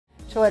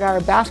So at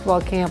our basketball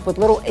camp with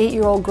little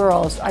 8-year-old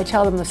girls, I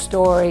tell them the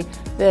story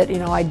that,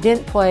 I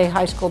didn't play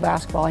high school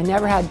basketball. I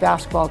never had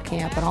basketball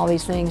camp and all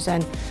these things.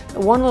 And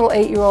one little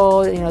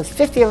 8-year-old, there's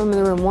 50 of them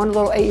in the room, one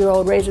little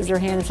 8-year-old raises her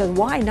hand and says,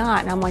 "Why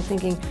not?" And I'm like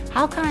thinking,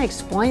 how can I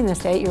explain this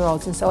to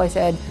 8-year-olds? And so I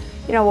said,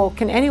 well,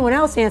 can anyone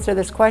else answer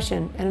this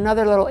question? And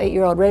another little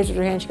 8-year-old raises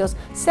her hand, she goes,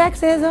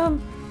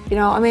 "Sexism."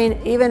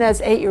 Even as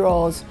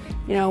 8-year-olds,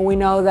 we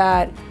know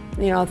that,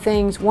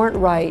 things weren't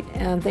right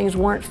and things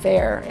weren't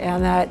fair,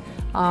 and that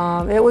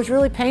it was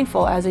really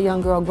painful as a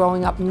young girl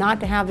growing up not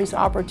to have these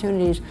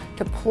opportunities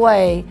to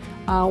play,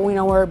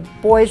 where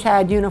boys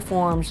had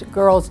uniforms,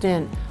 girls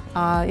didn't.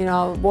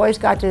 Boys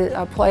got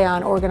to play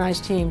on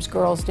organized teams,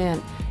 girls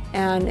didn't.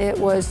 And it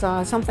was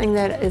something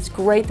that is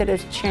great that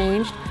it's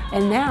changed,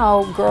 and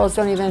now girls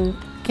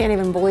can't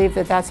even believe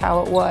that that's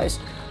how it was.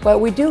 But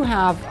we do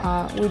have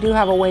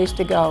a ways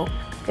to go.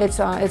 It's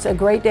a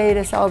great day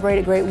to celebrate,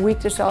 a great week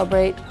to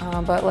celebrate,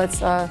 but let's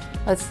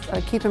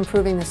keep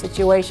improving the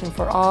situation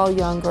for all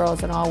young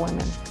girls and all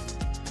women.